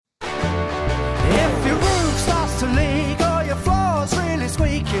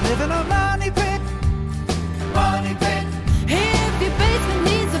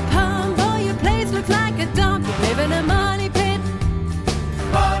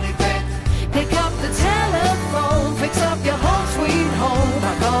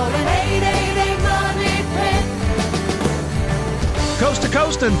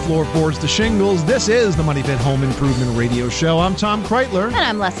coast and floorboards to shingles. This is the Money Pit Home Improvement Radio Show. I'm Tom Kreitler. And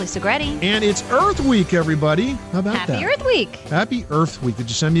I'm Leslie Segretti. And it's Earth Week, everybody. How about that? Happy Earth Week. Happy Earth Week. Did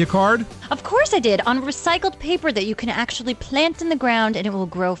you send me a card? Of course I did, on recycled paper that you can actually plant in the ground and it will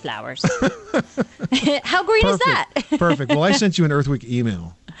grow flowers. How green is that? Perfect. Well, I sent you an Earth Week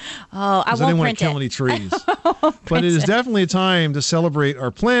email. Oh, I won't print it. I didn't want to kill any trees. But it is definitely a time to celebrate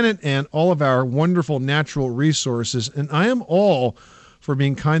our planet and all of our wonderful natural resources. And I am all for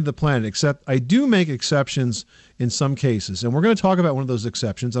being kind to the planet, except I do make exceptions in some cases. And we're going to talk about one of those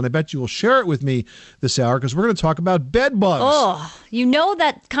exceptions, and I bet you will share it with me this hour because we're going to talk about bed bugs. Oh, you know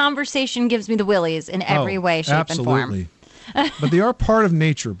that conversation gives me the willies in every way, shape, and form. Absolutely. But they are part of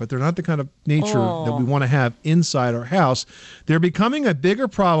nature, but they're not the kind of nature that we want to have inside our house. They're becoming a bigger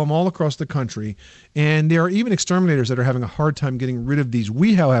problem all across the country, and there are even exterminators that are having a hard time getting rid of these.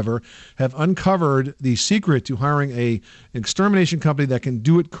 We, however, have uncovered the secret to hiring an extermination company that can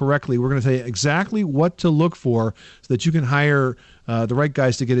do it correctly. We're going to tell you exactly what to look for so that you can hire the right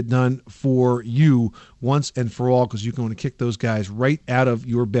guys to get it done for you once and for all, because you can want to kick those guys right out of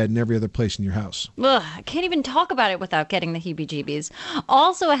your bed and every other place in your house. Ugh, I can't even talk about it without getting the heebie-jeebies.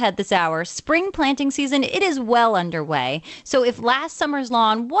 Also ahead this hour, spring planting season, it is well underway. So if last summer's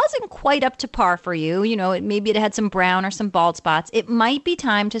lawn wasn't quite up to par for you, maybe it had some brown or some bald spots, it might be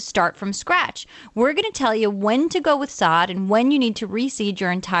time to start from scratch. We're going to tell you when to go with sod and when you need to reseed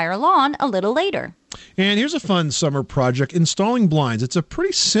your entire lawn a little later. And here's a fun summer project, installing blinds. It's a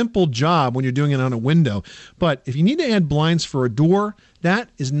pretty simple job when you're doing it on a window. But if you need to add blinds for a door, that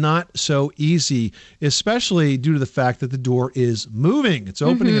is not so easy, especially due to the fact that the door is moving. It's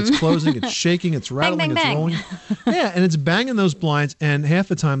opening, it's closing, it's shaking, it's rattling, bang, it's rolling. Yeah, and it's banging those blinds, and half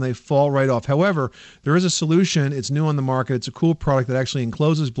the time they fall right off. However, there is a solution. It's new on the market. It's a cool product that actually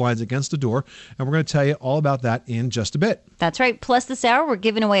encloses blinds against the door, and we're going to tell you all about that in just a bit. That's right. Plus this hour, we're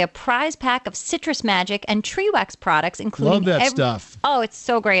giving away a prize pack of Citrus Magic and Tree Wax products, including... Love that stuff. Oh, it's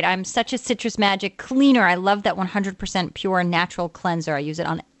so great. I'm such a Citrus Magic cleaner. I love that 100% pure natural cleanser. I use it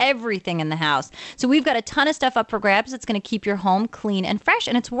on everything in the house. So we've got a ton of stuff up for grabs. It's going to keep your home clean and fresh,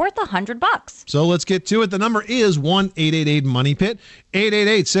 and it's worth $100. So let's get to it. The number is 1-888-MONEY-PIT,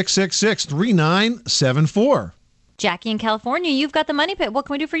 888-666-3974. Jackie in California, you've got the Money Pit. What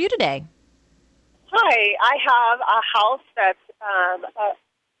can we do for you today? Hi, I have a house that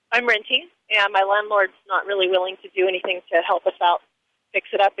I'm renting, and my landlord's not really willing to do anything to help us out, fix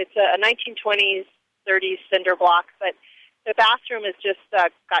it up. It's a 1920s, 30s cinder block, but the bathroom has just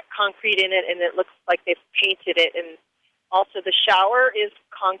got concrete in it, and it looks like they've painted it. And also the shower is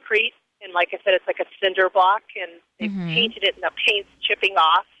concrete, and like I said, it's like a cinder block, and they've painted it, and the paint's chipping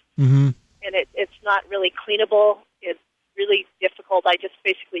off, and it's not really cleanable. It's really difficult. I just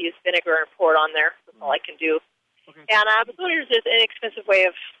basically use vinegar and pour it on there. That's all I can do. Okay. And I was wondering if there's an inexpensive way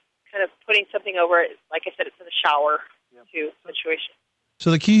of kind of putting something over it. Like I said, it's in the shower situation. So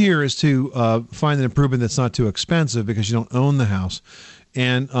the key here is to find an improvement that's not too expensive because you don't own the house.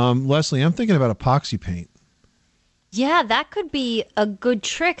 And Leslie, I'm thinking about epoxy paint. Yeah, that could be a good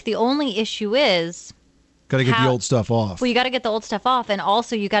trick. The only issue is... Got to get the old stuff off. Well, you got to get the old stuff off, and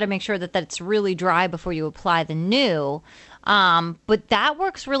also you got to make sure that that's really dry before you apply the new. But that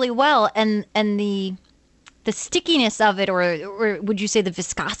works really well, and the stickiness of it, or would you say the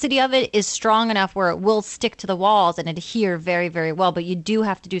viscosity of it, is strong enough where it will stick to the walls and adhere very, very well. But you do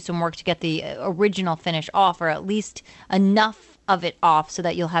have to do some work to get the original finish off, or at least enough of it off so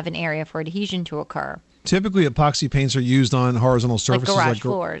that you'll have an area for adhesion to occur. Typically, epoxy paints are used on horizontal surfaces. Like garage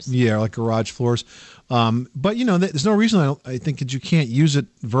floors. Yeah, like garage floors. But, there's no reason I think that you can't use it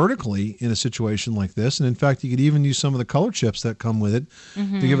vertically in a situation like this. And, in fact, you could even use some of the color chips that come with it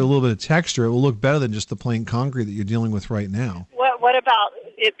to give it a little bit of texture. It will look better than just the plain concrete that you're dealing with right now. What about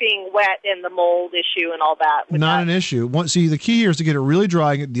it being wet and the mold issue and all that? Not an issue. See, the key here is to get it really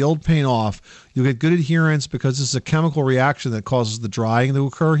dry, get the old paint off. You'll get good adherence because this is a chemical reaction that causes the drying to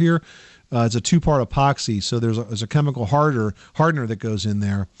occur here. It's a two-part epoxy, so there's a chemical hardener that goes in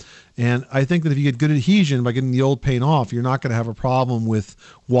there. And I think that if you get good adhesion by getting the old paint off, you're not going to have a problem with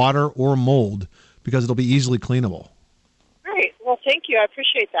water or mold because it'll be easily cleanable. Great. Well, thank you. I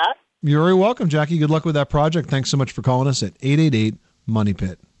appreciate that. You're very welcome, Jackie. Good luck with that project. Thanks so much for calling us at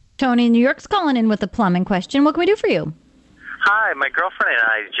 888-MONEY-PIT. Tony in New York's calling in with a plumbing question. What can we do for you? Hi, my girlfriend and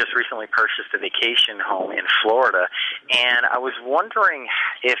I just recently purchased a vacation home in Florida, and I was wondering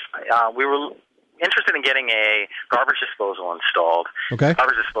if we were interested in getting a garbage disposal installed. Okay. And I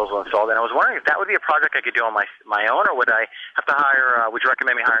was wondering if that would be a project I could do on my own, or would I have to hire, would you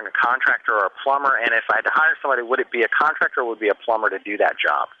recommend me hiring a contractor or a plumber? And if I had to hire somebody, would it be a contractor or would it be a plumber to do that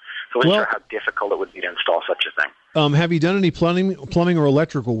job? So I wasn't sure how difficult it would be to install such a thing. Have you done any plumbing or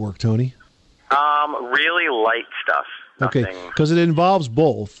electrical work, Tony? Really light stuff. Okay, because it involves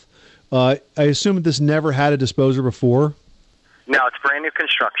both. I assume that this never had a disposer before? No, it's brand new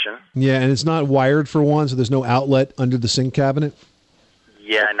construction. Yeah, and it's not wired for one, so there's no outlet under the sink cabinet?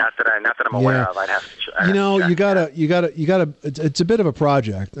 Yeah, not that I'm aware of. I'd have to. You gotta. It's a bit of a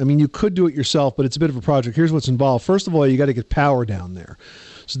project. I mean, you could do it yourself, but it's a bit of a project. Here's what's involved. First of all, you got to get power down there,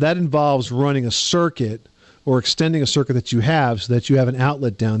 so that involves running a circuit or extending a circuit that you have, so that you have an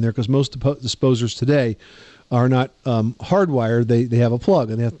outlet down there. Because most disposers today are not hardwired. They have a plug,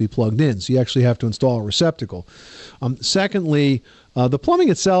 and they have to be plugged in. So you actually have to install a receptacle. Secondly, the plumbing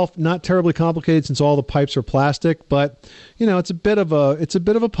itself, not terribly complicated since all the pipes are plastic, but it's a bit of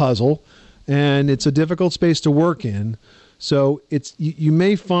a puzzle, and it's a difficult space to work in. So you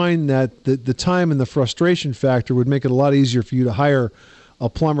may find that the time and the frustration factor would make it a lot easier for you to hire a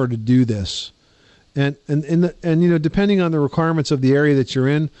plumber to do this. And depending on the requirements of the area that you're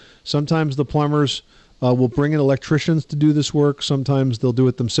in, sometimes the plumbers will bring in electricians to do this work. Sometimes they'll do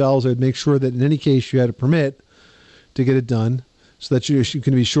it themselves. I'd make sure that in any case you had a permit to get it done, so that you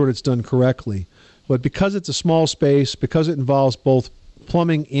can be sure it's done correctly. But because it's a small space, because it involves both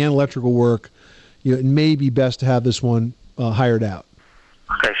plumbing and electrical work, it may be best to have this one hired out.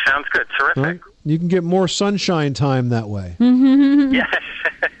 Okay, sounds good. Terrific. Right? You can get more sunshine time that way. Yes.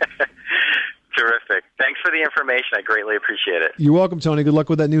 Terrific. Thanks for the information. I greatly appreciate it. You're welcome, Tony. Good luck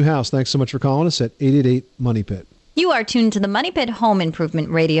with that new house. Thanks so much for calling us at 888-MONEY-PIT. You are tuned to the Money Pit Home Improvement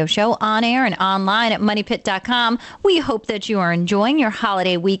Radio Show on air and online at moneypit.com. We hope that you are enjoying your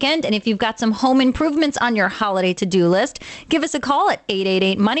holiday weekend. And if you've got some home improvements on your holiday to-do list, give us a call at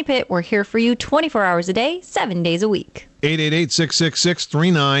 888-MONEY-PIT. We're here for you 24 hours a day, 7 days a week.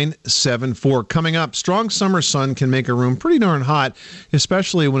 888-666-3974. Coming up, strong summer sun can make a room pretty darn hot,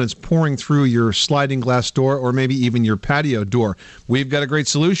 especially when it's pouring through your sliding glass door or maybe even your patio door. We've got a great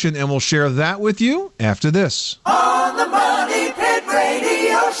solution, and we'll share that with you after this. On the Money Pit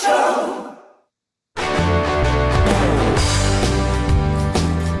Radio Show.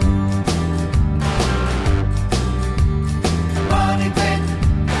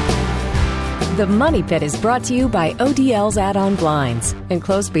 The Money Pit is brought to you by ODL's add-on blinds.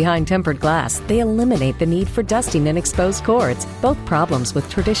 Enclosed behind tempered glass, they eliminate the need for dusting and exposed cords, both problems with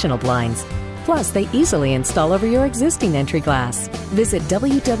traditional blinds. Plus, they easily install over your existing entry glass. Visit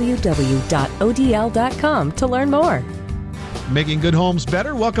www.odl.com to learn more. Making good homes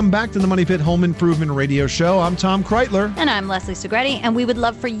better. Welcome back to the Money Pit Home Improvement Radio Show. I'm Tom Kreitler. And I'm Leslie Segretti, and we would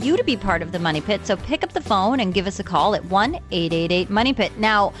love for you to be part of the Money Pit, so pick up the phone and give us a call at 1-888-MONEY-PIT.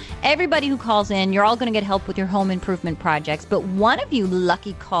 Now, everybody who calls in, you're all going to get help with your home improvement projects, but one of you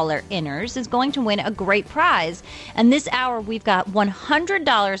lucky caller-inners is going to win a great prize. And this hour, we've got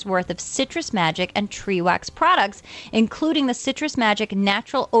 $100 worth of Citrus Magic and Tree Wax products, including the Citrus Magic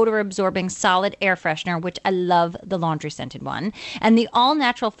Natural Odor-Absorbing Solid Air Freshener, which I love the laundry-scented one. And the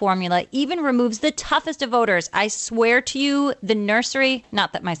all-natural formula even removes the toughest of odors. I swear to you, the nursery,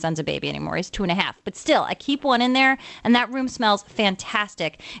 not that my son's a baby anymore, he's 2.5, but still, I keep one in there, and that room smells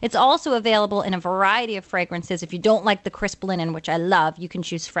fantastic. It's also available in a variety of fragrances. If you don't like the crisp linen, which I love, you can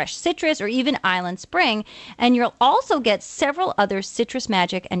choose fresh citrus or even island spring. And you'll also get several other Citrus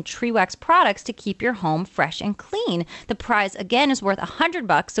Magic and Tree Wax products to keep your home fresh and clean. The prize, again, is worth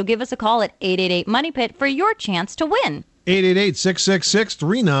 $100, so give us a call at 888-MONEY-PIT for your chance to win.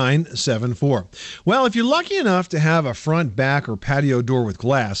 888-666-3974. Well, if you're lucky enough to have a front, back, or patio door with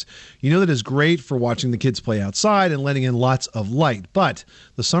glass, you know that is great for watching the kids play outside and letting in lots of light. But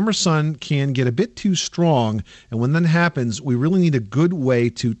the summer sun can get a bit too strong, and when that happens, we really need a good way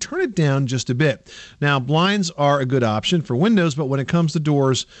to turn it down just a bit. Now, blinds are a good option for windows, but when it comes to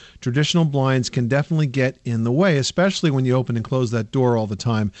doors, traditional blinds can definitely get in the way, especially when you open and close that door all the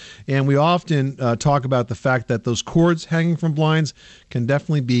time. And we often talk about the fact that those cords hanging from blinds can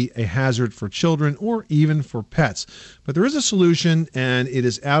definitely be a hazard for children or even for pets. But there is a solution, and it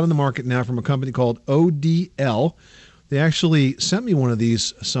is out in the market now from a company called ODL. They actually sent me one of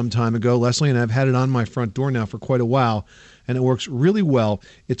these some time ago, Leslie, and I've had it on my front door now for quite a while, and it works really well.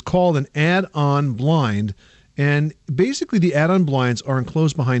 It's called an add-on blind, and basically the add-on blinds are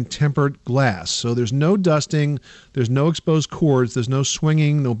enclosed behind tempered glass. So there's no dusting, there's no exposed cords, there's no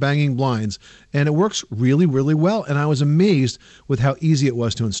swinging, no banging blinds, and it works really, really well. And I was amazed with how easy it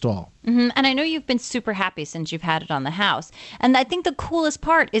was to install. Mm-hmm. And I know you've been super happy since you've had it on the house. And I think the coolest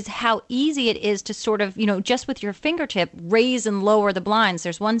part is how easy it is to sort of, just with your fingertip, raise and lower the blinds.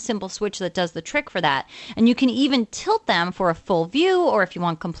 There's one simple switch that does the trick for that. And you can even tilt them for a full view, or if you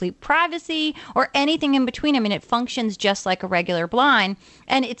want complete privacy, or anything in between. I mean, mean, it functions just like a regular blind,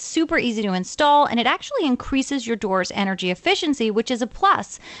 and it's super easy to install, and it actually increases your door's energy efficiency, which is a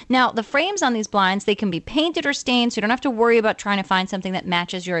plus. Now, the frames on these blinds, they can be painted or stained, so you don't have to worry about trying to find something that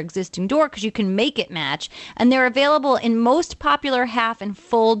matches your existing door, because you can make it match. And they're available in most popular half and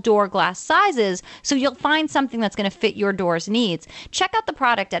full door glass sizes, so you'll find something that's going to fit your door's needs. Check out the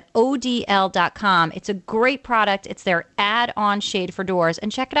product at odl.com. It's a great product. It's their add-on shade for doors, and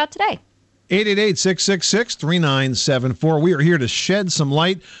check it out today. 888-666-3974. We are here to shed some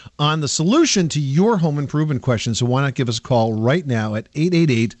light on the solution to your home improvement question, so why not give us a call right now at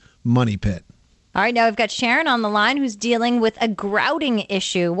 888-MONEY-PIT. All right, now we've got Sharon on the line who's dealing with a grouting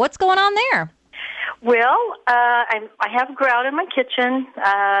issue. What's going on there? Well, I have grout in my kitchen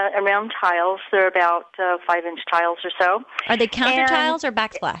around tiles. They're about 5-inch tiles or so. Are they counter tiles or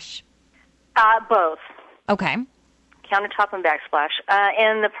backsplash? Both. Okay. Countertop and backsplash.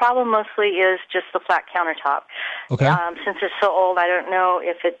 And the problem mostly is just the flat countertop. Okay. Since it's so old, I don't know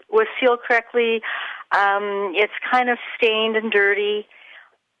if it was sealed correctly. It's kind of stained and dirty.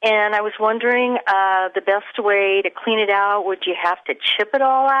 And I was wondering, the best way to clean it out, would you have to chip it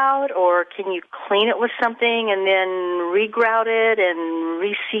all out, or can you clean it with something and then regrout it and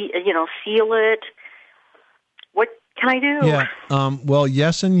seal it? What can I do? Yeah. Well,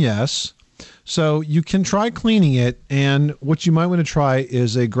 yes and yes. So you can try cleaning it, and what you might want to try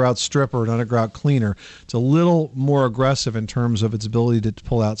is a grout stripper, not a grout cleaner. It's a little more aggressive in terms of its ability to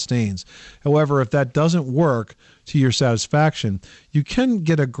pull out stains. However, if that doesn't work to your satisfaction, you can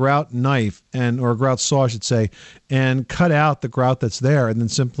get a grout knife or a grout saw, I should say, and cut out the grout that's there and then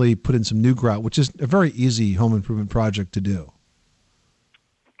simply put in some new grout, which is a very easy home improvement project to do.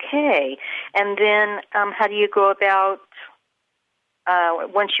 Okay. And then how do you go about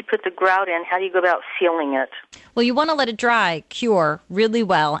once you put the grout in, how do you go about sealing it? Well, you want to let it dry, cure really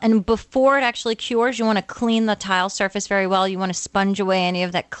well. And before it actually cures, you want to clean the tile surface very well. You want to sponge away any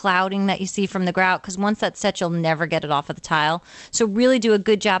of that clouding that you see from the grout, because once that's set, you'll never get it off of the tile. So really do a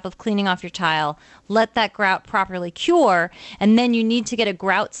good job of cleaning off your tile. Let that grout properly cure, and then you need to get a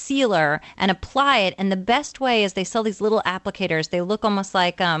grout sealer and apply it. And the best way is they sell these little applicators. They look almost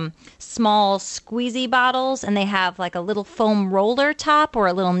like small squeezy bottles, and they have like a little foam roller top or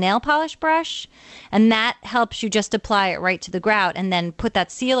a little nail polish brush, and that helps you just apply it right to the grout and then put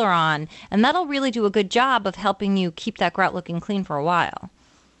that sealer on, and that'll really do a good job of helping you keep that grout looking clean for a while.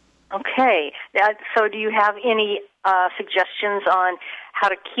 Okay. So do you have any suggestions on how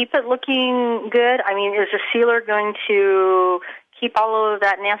to keep it looking good? I mean, is the sealer going to keep all of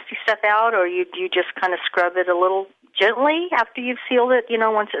that nasty stuff out, or do you just kind of scrub it a little gently after you've sealed it,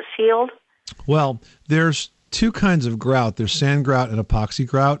 once it's sealed? Well, there's two kinds of grout. There's sand grout and epoxy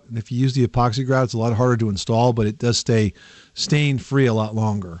grout. And if you use the epoxy grout, it's a lot harder to install, but it does stay stain-free a lot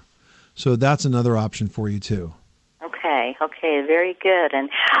longer. So that's another option for you, too. Okay, very good. And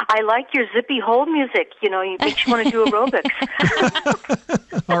I like your zippy hold music. You makes you want to do aerobics.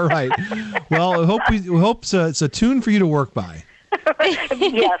 All right. Well, we hope it's a tune for you to work by.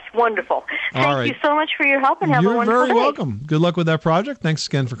 Yes, wonderful. Thank you so much for your help, and have a wonderful day. You're very welcome. Good luck with that project. Thanks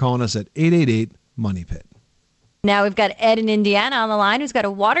again for calling us at 888-MONEY-PIT. Now we've got Ed in Indiana on the line who's got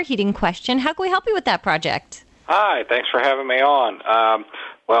a water heating question. How can we help you with that project? Hi, thanks for having me on.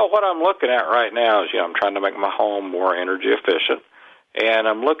 Well, what I'm looking at right now is, I'm trying to make my home more energy efficient, and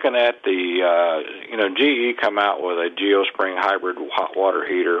I'm looking at the, GE come out with a GeoSpring hybrid hot water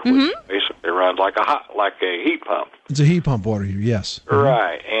heater, which basically runs like a heat pump. It's a heat pump water heater, yes.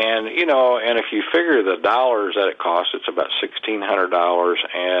 Right, and and if you figure the dollars that it costs, it's about $1,600,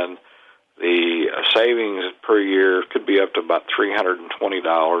 and the savings per year could be up to about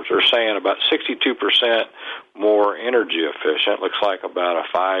 $320. They're saying about 62% more energy efficient. Looks like about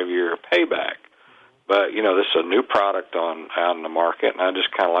a 5-year payback. But, this is a new product out in the market, and I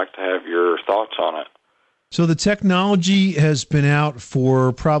just kind of like to have your thoughts on it. So the technology has been out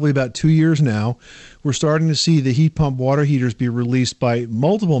for probably about 2 years now. We're starting to see the heat pump water heaters be released by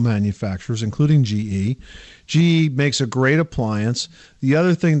multiple manufacturers, including GE. GE makes a great appliance. The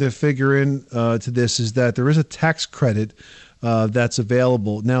other thing to figure in to this is that there is a tax credit that's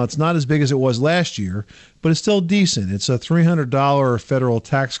available. Now, it's not as big as it was last year, but it's still decent. It's a $300 federal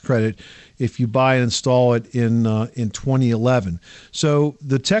tax credit if you buy and install it in 2011. So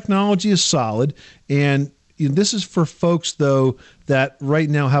the technology is solid, and this is for folks, though, that right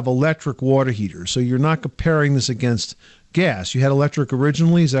now have electric water heaters. So you're not comparing this against gas. You had electric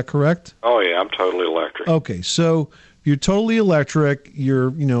originally, is that correct? Oh, yeah, I'm totally electric. Okay, so you're totally electric. You're,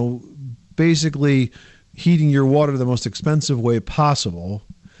 basically heating your water the most expensive way possible.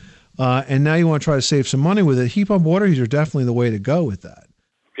 And now you want to try to save some money with it. Heat pump water heaters are definitely the way to go with that.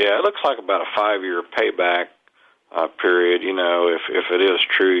 Yeah, it looks like about a 5-year payback, period, if it is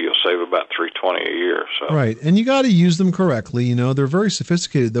true, you'll save about $320 a year. So right, and you got to use them correctly. They're very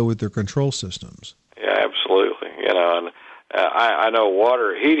sophisticated though with their control systems. Yeah, absolutely. And I know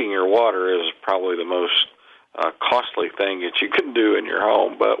heating your water is probably the most costly thing that you can do in your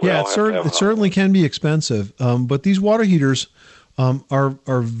home. But it certainly can be expensive. But these water heaters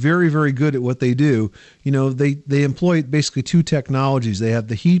are very, very good at what they do. They employ basically two technologies. They have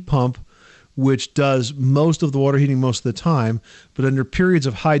the heat pump, which does most of the water heating most of the time, but under periods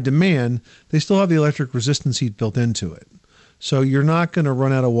of high demand, they still have the electric resistance heat built into it. So you're not going to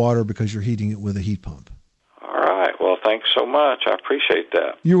run out of water because you're heating it with a heat pump. All right. Well, thanks so much. I appreciate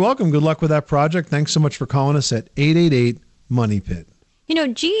that. You're welcome. Good luck with that project. Thanks so much for calling us at 888-MONEY-PIT.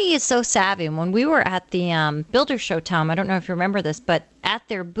 GE is so savvy. When we were at the Builder Show, Tom, I don't know if you remember this, but at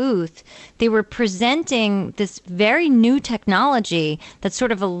their booth, they were presenting this very new technology that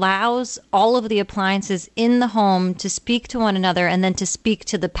sort of allows all of the appliances in the home to speak to one another and then to speak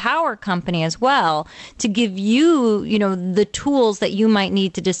to the power company as well, to give you, the tools that you might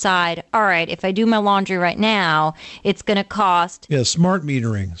need to decide, all right, if I do my laundry right now, it's going to cost. Yeah, smart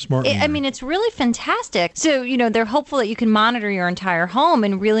metering. I mean, it's really fantastic. So, they're hopeful that you can monitor your entire home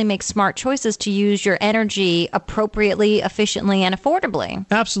and really make smart choices to use your energy appropriately, efficiently, and affordably.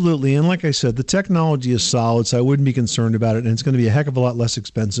 Absolutely. And like I said, the technology is solid, so I wouldn't be concerned about it. And it's going to be a heck of a lot less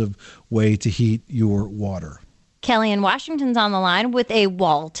expensive way to heat your water. Kelly in Washington's on the line with a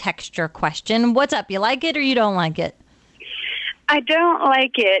wall texture question. What's up? You like it or you don't like it? I don't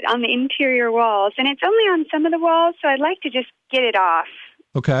like it on the interior walls, and it's only on some of the walls, so I'd like to just get it off.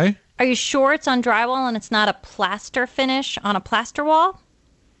 Okay. Are you sure it's on drywall and it's not a plaster finish on a plaster wall?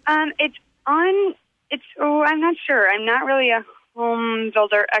 I'm not sure. I'm not really a home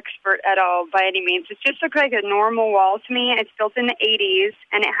builder expert at all by any means. It just looks like a normal wall to me, and it's built in the 80s,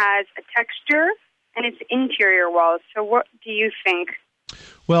 and it has a texture, and it's interior walls. So what do you think?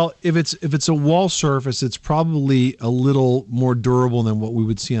 Well, if it's a wall surface, it's probably a little more durable than what we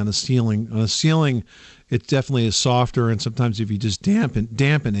would see on a ceiling. On a ceiling, it definitely is softer, and sometimes if you just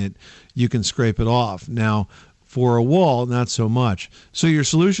dampen it, you can scrape it off. Now, for a wall, not so much. So your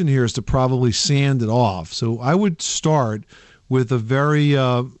solution here is to probably sand it off. So I would start with a very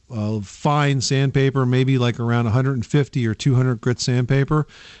fine sandpaper, maybe like around 150 or 200 grit sandpaper,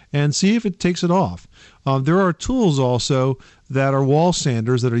 and see if it takes it off. There are tools also that are wall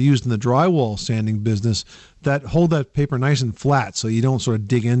sanders that are used in the drywall sanding business that hold that paper nice and flat so you don't sort of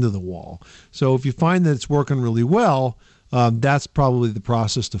dig into the wall. So if you find that it's working really well, that's probably the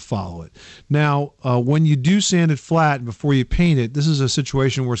process to follow it. Now, when you do sand it flat before you paint it, this is a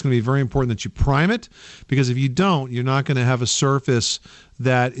situation where it's going to be very important that you prime it, because if you don't, you're not going to have a surface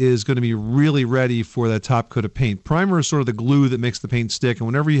that is going to be really ready for that top coat of paint. Primer is sort of the glue that makes the paint stick, and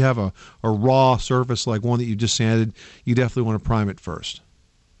whenever you have a raw surface like one that you just sanded, you definitely want to prime it first.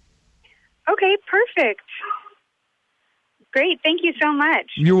 Okay, perfect. Great. Thank you so much.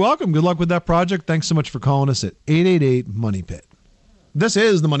 You're welcome. Good luck with that project. Thanks so much for calling us at 888-MONEY-PIT. This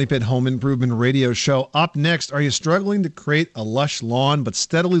is the Money Pit Home Improvement Radio Show. Up next, are you struggling to create a lush lawn but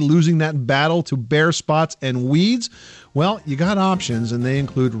steadily losing that battle to bare spots and weeds? Well, you got options, and they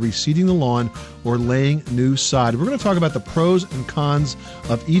include reseeding the lawn or laying new sod. We're going to talk about the pros and cons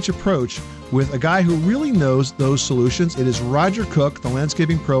of each approach with a guy who really knows those solutions. It is Roger Cook, the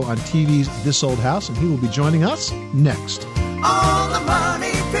landscaping pro on TV's This Old House, and he will be joining us next. On the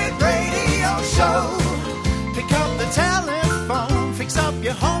Money Pit Radio Show, pick up the telephone, fix up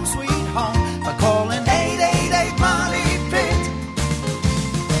your home sweet home by calling 888-MONEY-PIT.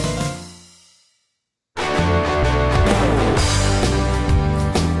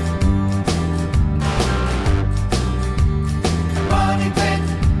 Money Pit.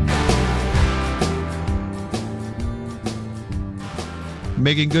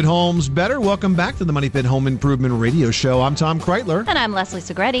 Making good homes better. Welcome back to the Money Pit Home Improvement Radio Show. I'm Tom Kreitler. And I'm Leslie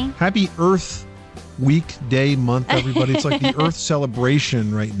Segretti. Happy Earth Week, Day, Month, everybody. It's like the Earth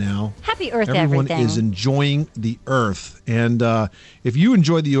celebration right now. Happy Earth, Everyone everything. is enjoying the Earth. And if you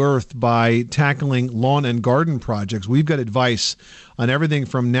enjoy the Earth by tackling lawn and garden projects, we've got advice on everything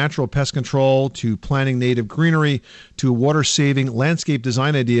from natural pest control to planting native greenery to water-saving landscape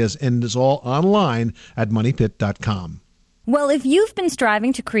design ideas. And it's all online at moneypit.com. Well, if you've been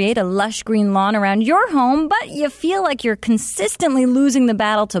striving to create a lush green lawn around your home, but you feel like you're consistently losing the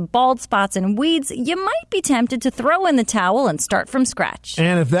battle to bald spots and weeds, you might be tempted to throw in the towel and start from scratch.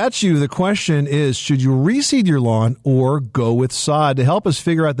 And if that's you, the question is, should you reseed your lawn or go with sod? To help us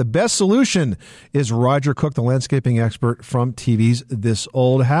figure out the best solution is Roger Cook, the landscaping expert from TV's This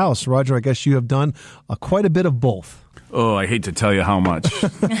Old House. Roger, I guess you have done quite a bit of both. Oh, I hate to tell you how much.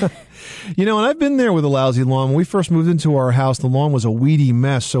 You know, and I've been there with a lousy lawn. When we first moved into our house, the lawn was a weedy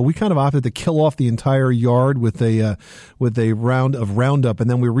mess, so we kind of opted to kill off the entire yard with a round of Roundup, and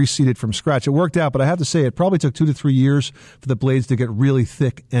then we reseeded from scratch. It worked out, but I have to say it probably took 2 to 3 years for the blades to get really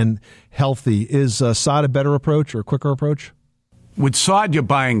thick and healthy. Is sod a better approach or a quicker approach? With sod, you're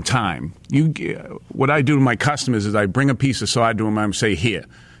buying time. What I do to my customers is I bring a piece of sod to them and I say, here,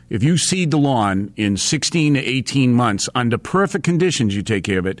 if you seed the lawn in 16 to 18 months under perfect conditions, you take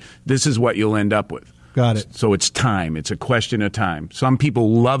care of it, this is what you'll end up with. Got it. So it's time. It's a question of time. Some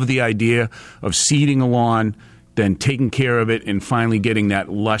people love the idea of seeding a lawn, then taking care of it, and finally getting that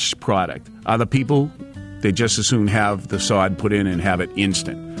lush product. Other people, they just as soon have the sod put in and have it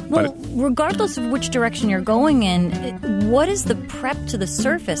instant. Well, regardless of which direction you're going in, what is the prep to the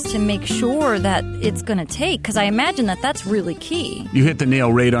surface to make sure that it's going to take? Because I imagine that that's really key. You hit the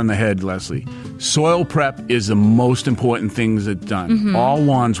nail right on the head, Leslie. Soil prep is the most important thing that's done. Mm-hmm. All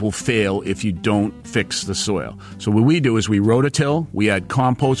lawns will fail if you don't fix the soil. So what we do is we rototill, we add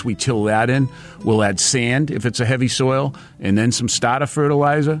compost, we till that in. We'll add sand if it's a heavy soil, and then some starter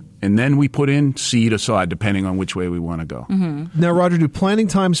fertilizer, and then we put in seed or sod, depending on which way we want to go. Mm-hmm. Now, Roger, do planting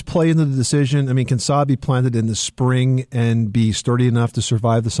times play into the decision? I mean, can sod be planted in the spring and be sturdy enough to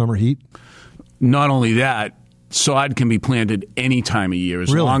survive the summer heat? Not only that, sod can be planted any time of year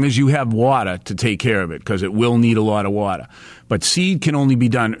as long as you have water to take care of it, because it will need a lot of water. But seed can only be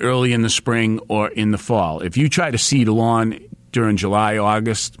done early in the spring or in the fall. If you try to seed a lawn during July,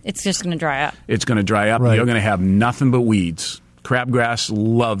 August, it's just going to dry up. It's going to dry up. Right. You're going to have nothing but weeds. Crabgrass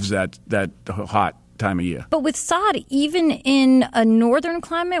loves that hot time of year. But with sod, even in a northern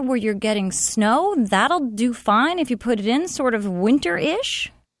climate where you're getting snow, that'll do fine if you put it in sort of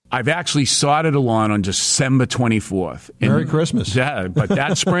winter-ish? I've actually sodded a lawn on December 24th. Merry Christmas. Yeah, but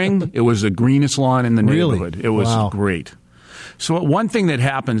that spring, it was the greenest lawn in the neighborhood. Really? It was Wow. great. So one thing that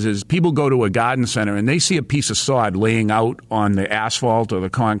happens is people go to a garden center and they see a piece of sod laying out on the asphalt or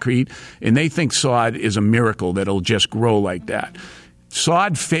the concrete, and they think sod is a miracle that it'll just grow like that.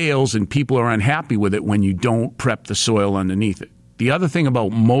 Sod fails and people are unhappy with it when you don't prep the soil underneath it. The other thing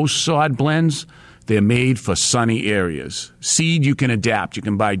about most sod blends, they're made for sunny areas. Seed you can adapt. You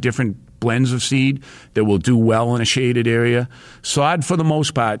can buy different blends of seed that will do well in a shaded area. Sod, for the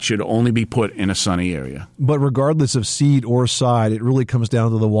most part, should only be put in a sunny area. But regardless of seed or sod, it really comes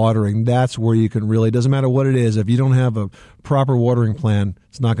down to the watering. That's where you can really, it doesn't matter what it is, if you don't have a proper watering plan,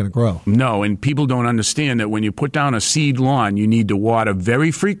 it's not going to grow. No, and people don't understand that when you put down a seed lawn, you need to water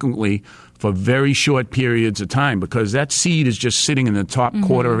very frequently for very short periods of time, because that seed is just sitting in the top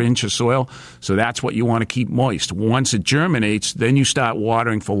quarter of an inch of soil, so that's what you want to keep moist. Once it germinates, then you start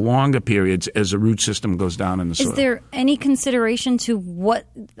watering for longer periods as the root system goes down in the soil. Is there any consideration to what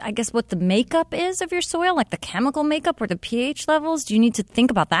the makeup is of your soil, like the chemical makeup or the pH levels? Do you need to think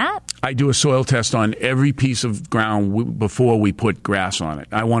about that? I do a soil test on every piece of ground before we put grass on it.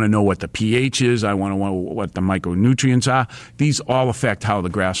 I want to know what the pH is. I want to know what the micronutrients are. These all affect how the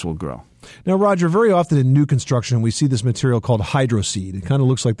grass will grow. Now, Roger, very often in new construction, we see this material called hydroseed. It kind of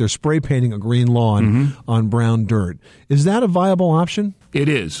looks like they're spray painting a green lawn on brown dirt. Is that a viable option? It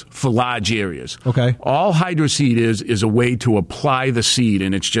is, for large areas. Okay. All hydroseed is a way to apply the seed,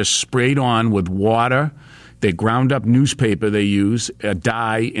 and it's just sprayed on with water. They ground up newspaper they use, a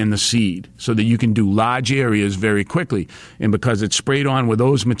dye in the seed, so that you can do large areas very quickly. And because it's sprayed on with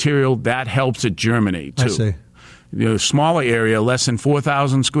those material, that helps it germinate, too. I see. Smaller area, less than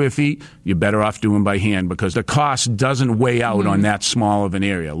 4,000 square feet, you're better off doing by hand, because the cost doesn't weigh out on that small of an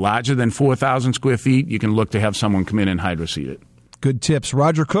area. Larger than 4,000 square feet, you can look to have someone come in and hydroseed it. Good tips.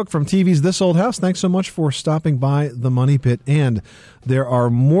 Roger Cook from TV's This Old House, thanks so much for stopping by the Money Pit. And there are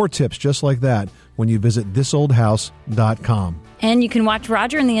more tips just like that when you visit thisoldhouse.com. And you can watch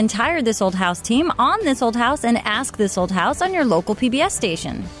Roger and the entire This Old House team on This Old House and Ask This Old House on your local PBS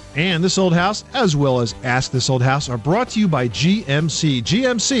station. And This Old House, as well as Ask This Old House, are brought to you by GMC.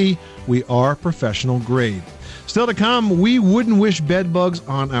 GMC, we are professional grade. Still to come, we wouldn't wish bed bugs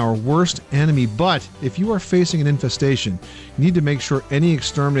on our worst enemy, but if you are facing an infestation, you need to make sure any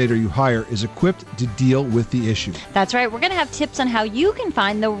exterminator you hire is equipped to deal with the issue. That's right. We're going to have tips on how you can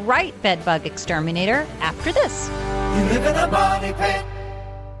find the right bed bug exterminator after this. You live in a money pit.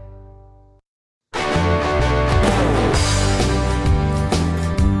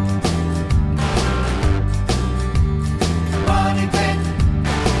 Money pit.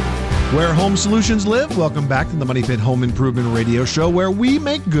 Where home solutions live, welcome back to the Money Pit Home Improvement Radio Show, where we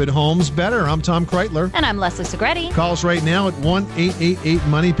make good homes better. I'm Tom Kreitler. And I'm Leslie Segretti. Call us right now at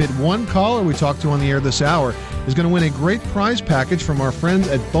 1-888-MONEY-PIT. One caller we talked to on the air this hour is going to win a great prize package from our friends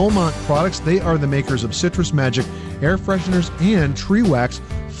at Beaumont Products. They are the makers of Citrus Magic air fresheners, and tree wax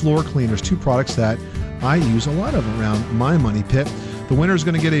floor cleaners, 2 products that I use a lot of around my money pit. The winner is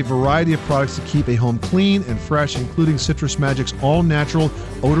going to get a variety of products to keep a home clean and fresh, including Citrus Magic's all-natural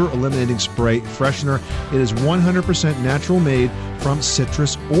odor-eliminating spray freshener. It is 100% natural, made from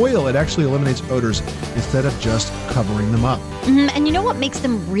citrus oil. It actually eliminates odors instead of just covering them up. And you know what makes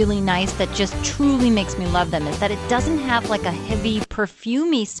them really nice that just truly makes me love them is that it doesn't have like a heavy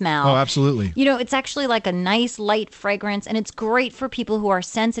perfumey smell. Oh, absolutely. You know, it's actually like a nice light fragrance, and it's great for people who are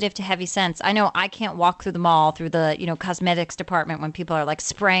sensitive to heavy scents. I know I can't walk through the mall, through the, cosmetics department when people are like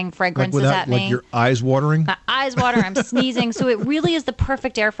spraying fragrances at me. Like your eyes watering? My eyes water, I'm sneezing. So it really is the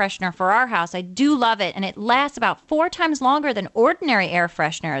perfect air freshener for our house. I do love it, and it lasts about 4 times longer than ordinary air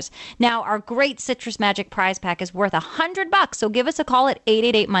fresheners. Now, our great Citrus Magic prize pack is worth $100, so give us a call at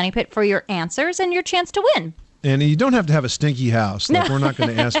 888-MONEY-PIT for your answers and your chance to win. And you don't have to have a stinky house. Like, we're not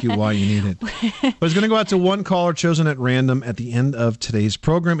going to ask you why you need it. But it's going to go out to one caller chosen at random at the end of today's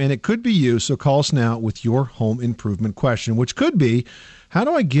program, and it could be you. So call us now with your home improvement question, which could be, how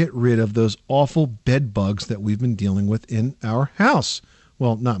do I get rid of those awful bed bugs that we've been dealing with in our house?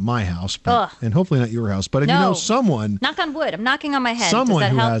 Well, not my house, and hopefully not your house. But if you know someone... Knock on wood. I'm knocking on my head. Someone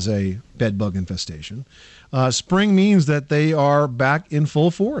who help? has a bed bug infestation. Spring means that they are back in full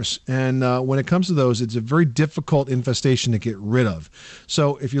force. And when it comes to those, it's a very difficult infestation to get rid of.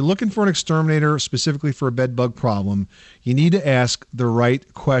 So if you're looking for an exterminator specifically for a bed bug problem, you need to ask the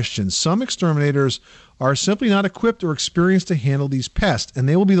right questions. Some exterminators are simply not equipped or experienced to handle these pests, and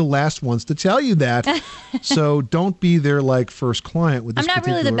they will be the last ones to tell you that. So don't be their first client with this. I'm not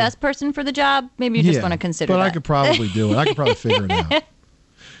really the best person for the job. Maybe you just want to consider that. But I could probably do it. I could probably figure it out.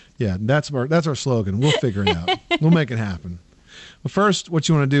 Yeah, that's our slogan. We'll figure it out. We'll make it happen. Well, first, what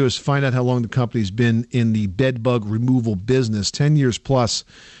you want to do is find out how long the company's been in the bed bug removal business. 10 years plus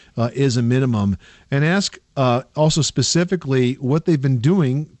is a minimum. And ask also specifically what they've been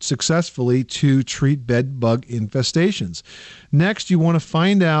doing successfully to treat bed bug infestations. Next, you want to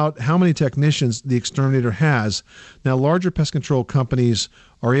find out how many technicians the exterminator has. Now, larger pest control companies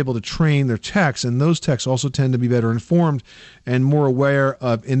are able to train their techs, and those techs also tend to be better informed and more aware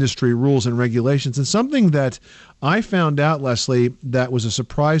of industry rules and regulations. And something that I found out, Leslie, that was a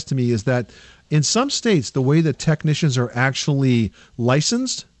surprise to me is that in some states, the way that technicians are actually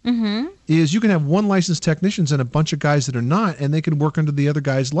licensed is you can have one licensed technicians and a bunch of guys that are not, and they can work under the other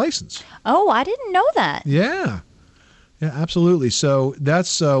guy's license. Oh, I didn't know that. Yeah. Yeah, absolutely. So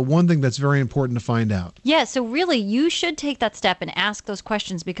that's one thing that's very important to find out. Yeah, so really you should take that step and ask those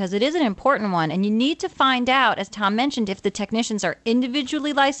questions because it is an important one. And you need to find out, as Tom mentioned, if the technicians are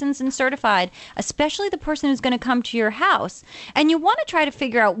individually licensed and certified, especially the person who's going to come to your house. And you want to try to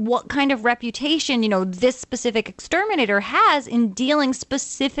figure out what kind of reputation, this specific exterminator has in dealing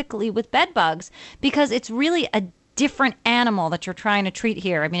specifically with bed bugs, because it's really a different animal that you're trying to treat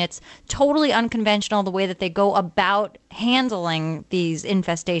here. I mean, it's totally unconventional the way that they go about handling these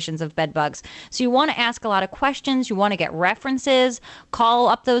infestations of bed bugs. So you want to ask a lot of questions. You want to get references, call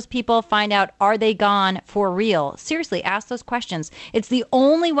up those people, find out, are they gone for real? Seriously, ask those questions. It's the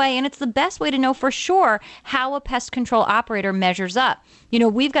only way, and it's the best way to know for sure how a pest control operator measures up.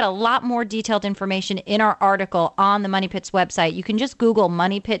 We've got a lot more detailed information in our article on the Money Pit's website. You can just Google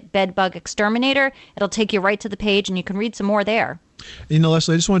Money Pit Bed Bug Exterminator. It'll take you right to the page, and you can read some more there.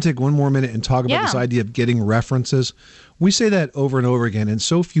 Leslie, I just want to take one more minute and talk about this idea of getting references. We say that over and over again, and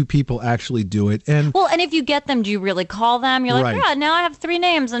so few people actually do it. And if you get them, do you really call them? You're like, yeah, now I have 3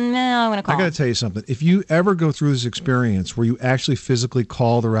 names, and I'm going to call I got to tell you something. If you ever go through this experience where you actually physically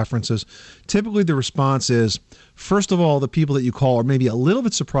call the references, typically the response is, first of all, the people that you call are maybe a little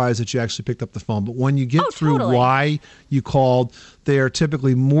bit surprised that you actually picked up the phone. But when you get through why you called, they are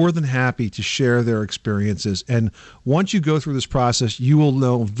typically more than happy to share their experiences. And once you go through this process, you will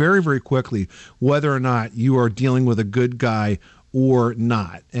know very, very quickly whether or not you are dealing with a good guy or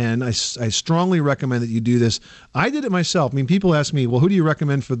not. And I strongly recommend that you do this. I did it myself. I mean, people ask me, well, who do you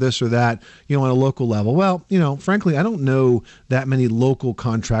recommend for this or that, on a local level? Well, frankly, I don't know that many local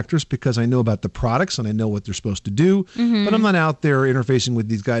contractors because I know about the products and I know what they're supposed to do, but I'm not out there interfacing with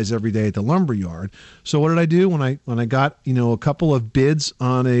these guys every day at the lumber yard. So what did I do when I got, a couple of bids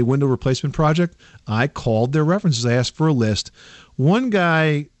on a window replacement project? I called their references. I asked for a list. One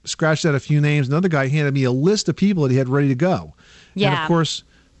guy scratched out a few names. Another guy handed me a list of people that he had ready to go. Yeah. And of course,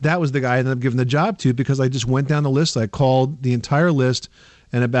 that was the guy I ended up giving the job to because I just went down the list. I called the entire list,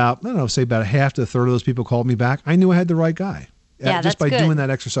 and about a half to a third of those people called me back. I knew I had the right guy. just by doing that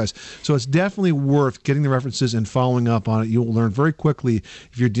exercise. So it's definitely worth getting the references and following up on it. You will learn very quickly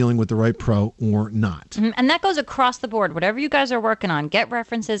if you're dealing with the right pro or not. Mm-hmm. And that goes across the board. Whatever you guys are working on, get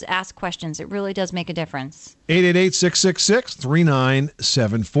references, ask questions. It really does make a difference.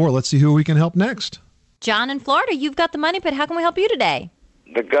 888-666-3974. Let's see who we can help next. John in Florida, you've got the Money Pit. How can we help you today?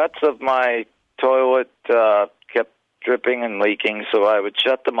 The guts of my toilet kept dripping and leaking, so I would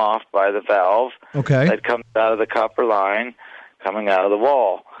shut them off by the valve that comes out of the copper line coming out of the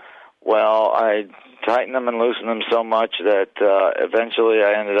wall. Well, I tightened them and loosened them so much that eventually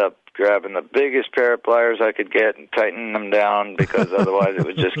I ended up grabbing the biggest pair of pliers I could get and tightening them down because otherwise it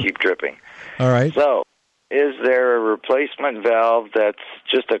would just keep dripping. All right. So, is there a replacement valve that's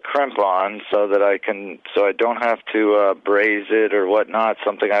just a crimp-on so that I don't have to braze it or whatnot,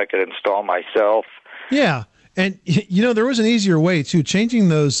 something I could install myself? Yeah. And, there was an easier way, too. Changing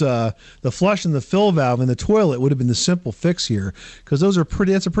those, the flush and the fill valve in the toilet would have been the simple fix here, because that's a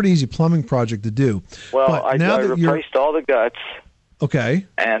pretty easy plumbing project to do. Well, I replaced all the guts. Okay.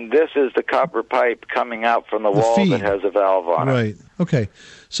 And this is the copper pipe coming out from the wall feed that has a valve on it. Right. Okay.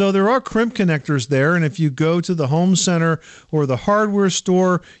 So there are crimp connectors there, and if you go to the home center or the hardware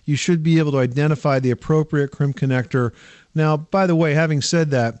store, you should be able to identify the appropriate crimp connector. Now, by the way, having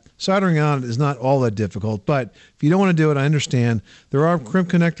said that, soldering on it is not all that difficult, but if you don't want to do it, I understand. There are crimp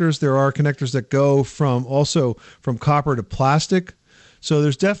connectors. There are connectors that go from copper to plastic. So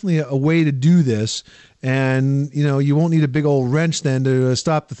there's definitely a way to do this, and you won't need a big old wrench then to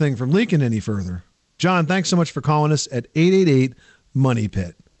stop the thing from leaking any further. John, thanks so much for calling us at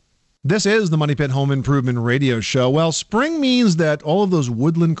 888-MONEY-PIT. This is the Money Pit Home Improvement Radio Show. Well, spring means that all of those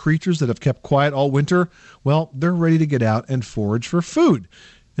woodland creatures that have kept quiet all winter, well, they're ready to get out and forage for food.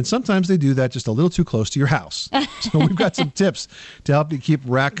 And sometimes they do that just a little too close to your house. So we've got some tips to help you keep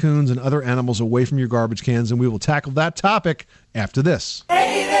raccoons and other animals away from your garbage cans, and we will tackle that topic after this.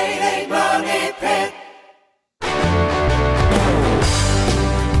 888 Money Pit.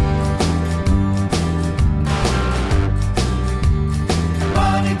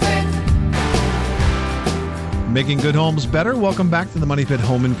 Making good homes better. Welcome back to the Money Pit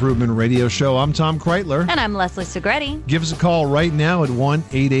Home Improvement Radio Show. I'm Tom Kreitler. And I'm Leslie Segretti. Give us a call right now at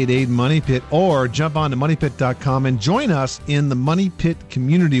 1-888-MONEY-PIT or jump on to moneypit.com and join us in the Money Pit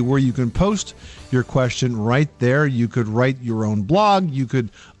community where you can post your question right there. You could write your own blog. You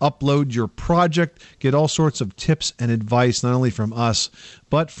could upload your project, get all sorts of tips and advice, not only from us,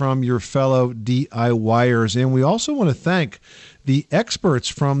 but from your fellow DIYers. And we also want to thank the experts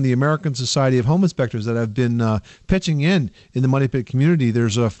from the American Society of Home Inspectors that have been pitching in the Money Pit community.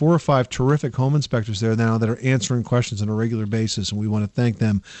 There's 4 or 5 terrific home inspectors there now that are answering questions on a regular basis, and we want to thank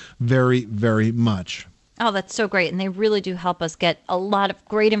them very, very much. Oh, that's so great. And they really do help us get a lot of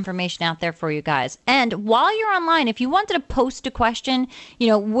great information out there for you guys. And while you're online, if you wanted to post a question,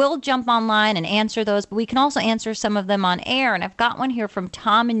 we'll jump online and answer those, but we can also answer some of them on air. And I've got one here from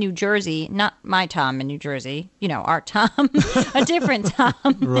Tom in New Jersey, not my Tom in New Jersey, our Tom, a different Tom,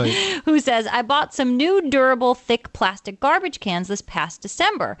 right, who says, I bought some new durable thick plastic garbage cans this past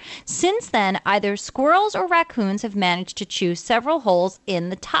December. Since then, either squirrels or raccoons have managed to chew several holes in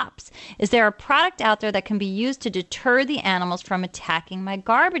the tops. Is there a product out there that can be used to deter the animals from attacking my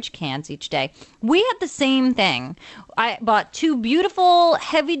garbage cans each day? We had the same thing. I bought 2 beautiful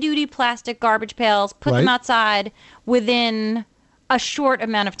heavy-duty plastic garbage pails, put them outside. Within a short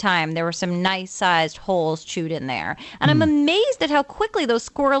amount of time, there were some nice-sized holes chewed in there. And I'm amazed at how quickly those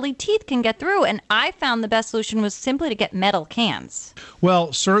squirrely teeth can get through. And I found the best solution was simply to get metal cans.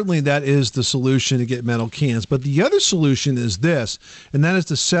 Well, certainly that is the solution, to get metal cans. But the other solution is this, and that is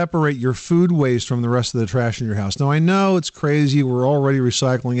to separate your food waste from the rest of the trash in your house. Now, I know it's crazy. We're already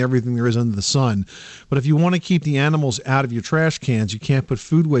recycling everything there is under the sun. But if you want to keep the animals out of your trash cans, you can't put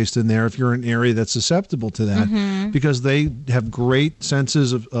food waste in there if you're in an area that's susceptible to that, because they have great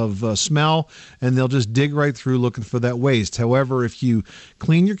senses of smell, and they'll just dig right through looking for that waste. However, if you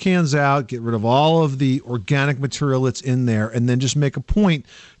clean your cans out, get rid of all of the organic material that's in there, and then just make a point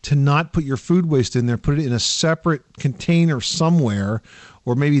to not put your food waste in there, put it in a separate container somewhere,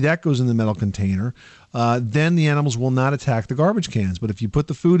 or maybe that goes in the metal container, then the animals will not attack the garbage cans. But if you put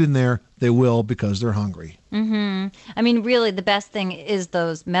the food in there, they will, because they're hungry. I mean, really, the best thing is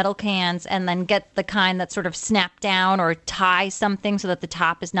those metal cans, and then get the kind that sort of snap down or tie something so that the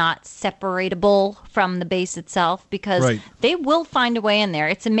top is not separatable from the base itself, because they will find a way in there.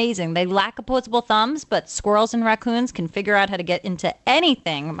 It's amazing. They lack opposable thumbs, but squirrels and raccoons can figure out how to get into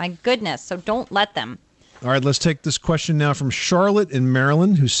anything. My goodness. So don't let them. All right, let's take this question now from Charlotte in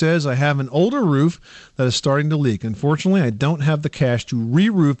Maryland, who says, I have an older roof that is starting to leak. Unfortunately, I don't have the cash to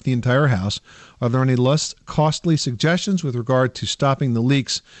re-roof the entire house. Are there any less costly suggestions with regard to stopping the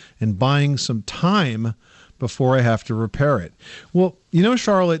leaks and buying some time before I have to repair it? Well,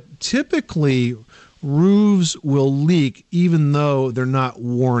 Charlotte, typically roofs will leak even though they're not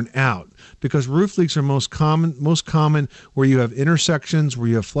worn out, because roof leaks are most common where you have intersections, where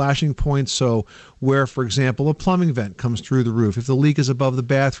you have flashing points. So where, for example, a plumbing vent comes through the roof. If the leak is above the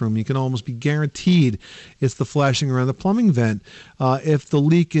bathroom, you can almost be guaranteed it's the flashing around the plumbing vent. If the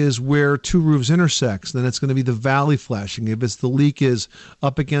leak is where two roofs intersect, then it's going to be the valley flashing. If the leak is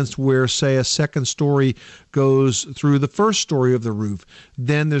up against where, say, a second story goes through the first story of the roof,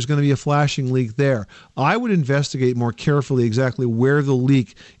 then there's going to be a flashing leak there. I would investigate more carefully exactly where the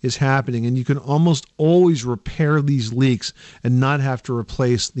leak is happening, and you can almost always repair these leaks and not have to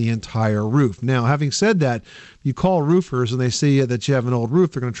replace the entire roof. Now, having said that, you call roofers and they see that you have an old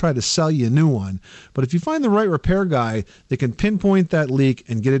roof, they're going to try to sell you a new one. But if you find the right repair guy, they can pinpoint that leak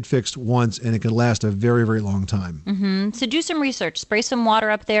and get it fixed once, and it can last a very, very long time. Mm-hmm. So do some research. Spray some water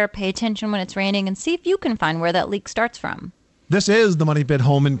up there. Pay attention when it's raining, and see if you can find where that leak starts from. This is the Money Pit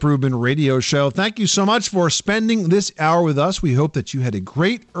Home Improvement Radio Show. Thank you so much for spending this hour with us. We hope that you had a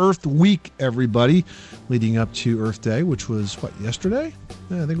great Earth Week, everybody, leading up to Earth Day, which was, yesterday?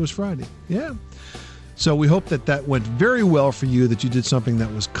 Yeah, I think it was Friday. Yeah. So we hope that went very well for you, that you did something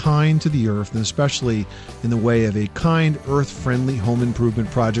that was kind to the earth, and especially in the way of a kind, earth-friendly home improvement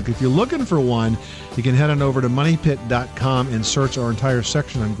project. If you're looking for one, you can head on over to moneypit.com and search our entire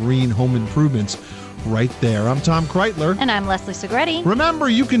section on green home improvements right there. I'm Tom Kreitler. And I'm Leslie Segretti. Remember,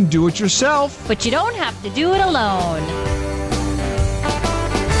 you can do it yourself, but you don't have to do it alone.